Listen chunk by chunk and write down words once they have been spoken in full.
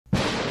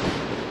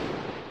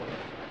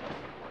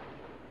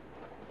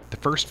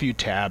first few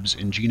tabs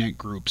in GNet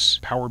Group's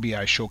Power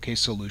BI Showcase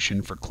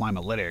solution for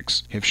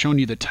Climalytics have shown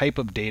you the type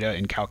of data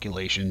and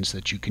calculations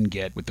that you can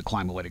get with the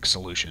Climalytics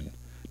solution.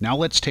 Now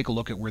let's take a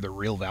look at where the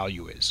real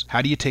value is.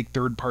 How do you take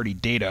third-party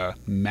data,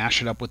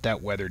 mash it up with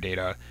that weather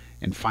data,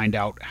 and find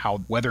out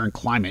how weather and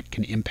climate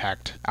can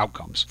impact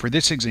outcomes? For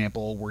this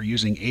example, we're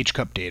using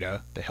HCUP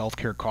data, the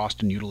Healthcare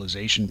Cost and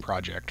Utilization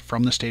Project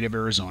from the state of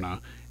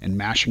Arizona, and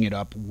mashing it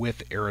up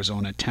with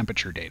Arizona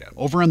temperature data.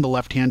 Over on the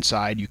left-hand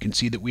side, you can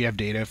see that we have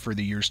data for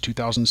the years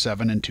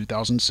 2007 and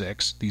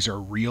 2006. These are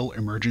real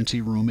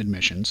emergency room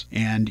admissions.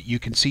 And you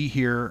can see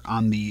here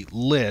on the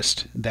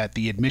list that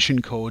the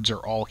admission codes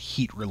are all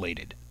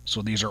heat-related.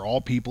 So these are all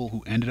people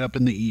who ended up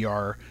in the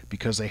ER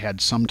because they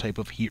had some type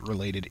of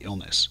heat-related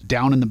illness.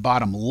 Down in the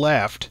bottom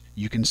left,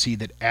 you can see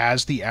that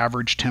as the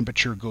average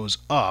temperature goes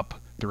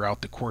up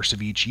throughout the course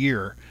of each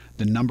year,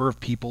 the number of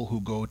people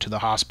who go to the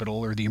hospital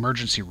or the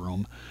emergency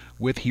room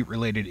with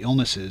heat-related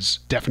illnesses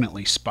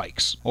definitely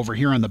spikes. Over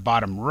here on the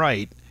bottom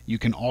right, you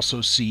can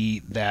also see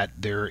that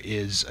there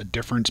is a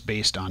difference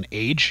based on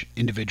age.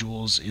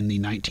 Individuals in the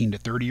 19 to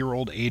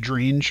 30-year-old age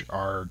range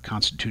are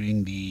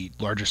constituting the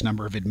largest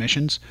number of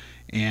admissions,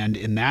 and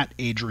in that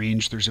age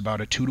range there's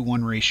about a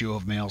 2-to-1 ratio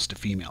of males to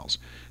females.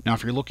 Now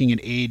if you're looking at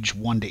age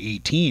 1 to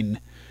 18,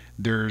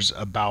 there's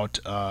about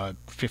a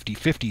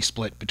 50-50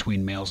 split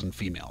between males and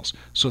females.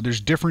 So there's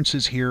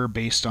differences here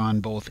based on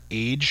both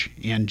age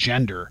and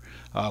gender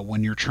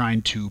when you're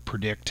trying to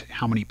predict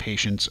how many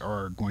patients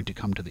are going to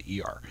come to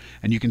the ER.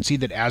 And you can see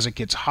that as it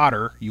gets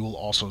hotter, you will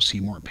also see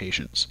more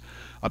patients.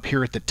 Up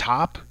here at the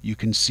top, you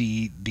can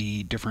see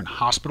the different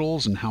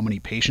hospitals and how many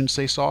patients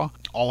they saw.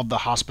 All of the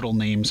hospital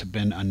names have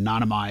been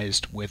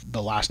anonymized with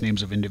the last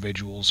names of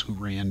individuals who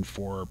ran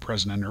for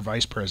president or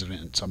vice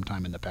president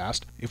sometime in the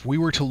past. If we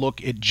were to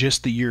look at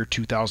just the year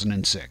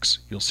 2006,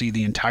 you'll see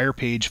the entire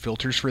page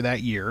filters for that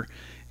year,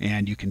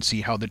 and you can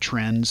see how the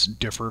trends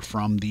differ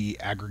from the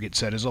aggregate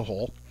set as a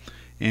whole.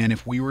 And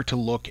if we were to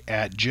look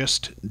at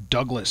just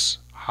Douglas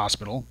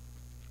Hospital,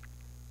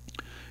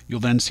 you'll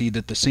then see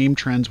that the same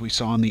trends we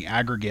saw in the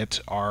aggregate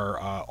are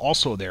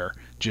also there,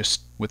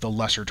 just with a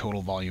lesser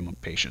total volume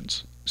of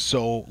patients.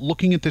 So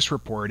looking at this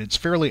report, it's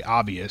fairly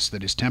obvious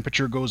that as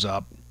temperature goes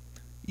up,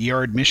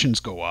 ER admissions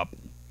go up,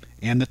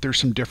 and that there's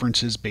some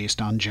differences based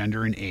on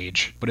gender and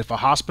age. But if a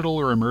hospital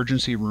or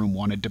emergency room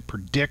wanted to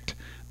predict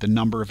the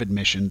number of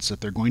admissions that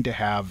they're going to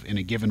have in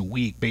a given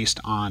week based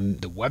on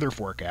the weather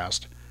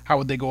forecast, how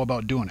would they go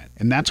about doing it?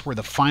 And that's where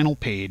the final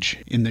page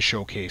in the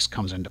showcase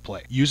comes into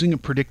play. Using a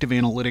predictive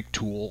analytic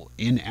tool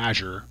in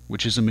Azure,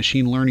 which is a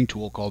machine learning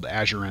tool called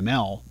Azure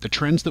ML, the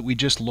trends that we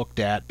just looked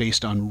at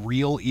based on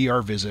real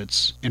ER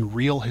visits and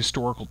real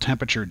historical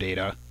temperature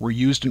data were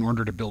used in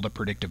order to build a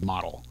predictive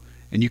model.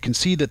 And you can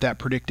see that that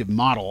predictive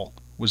model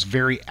was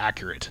very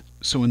accurate.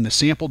 So in the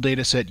sample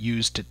data set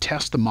used to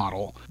test the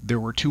model, there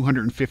were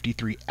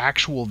 253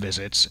 actual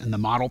visits, and the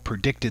model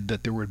predicted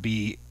that there would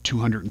be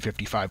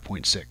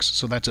 255.6.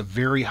 So that's a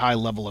very high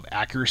level of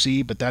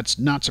accuracy, but that's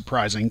not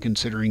surprising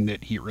considering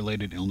that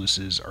heat-related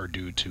illnesses are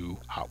due to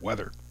hot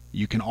weather.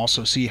 You can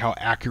also see how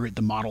accurate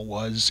the model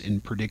was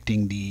in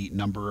predicting the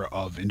number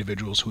of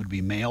individuals who would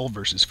be male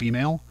versus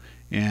female,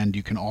 and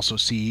you can also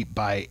see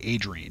by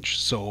age range.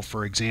 So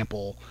for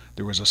example,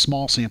 there was a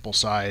small sample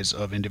size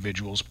of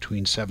individuals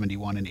between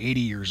 71 and 80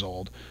 years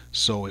old,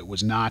 so it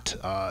was not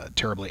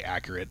terribly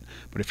accurate.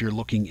 But if you're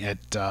looking at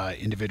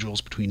individuals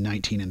between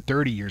 19 and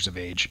 30 years of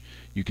age,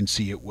 you can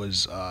see it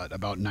was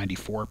about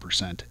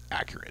 94%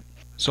 accurate.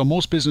 So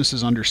most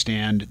businesses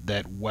understand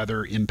that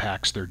weather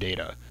impacts their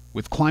data.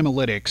 With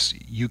Climalytics,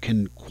 you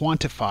can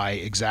quantify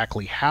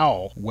exactly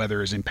how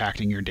weather is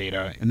impacting your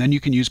data, and then you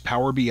can use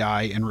Power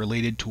BI and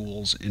related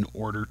tools in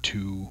order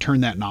to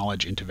turn that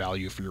knowledge into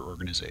value for your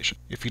organization.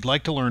 If you'd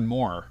like to learn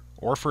more,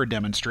 or for a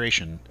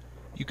demonstration,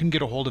 you can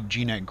get a hold of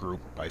GNet Group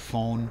by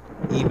phone,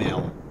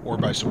 email, or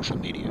by social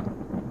media.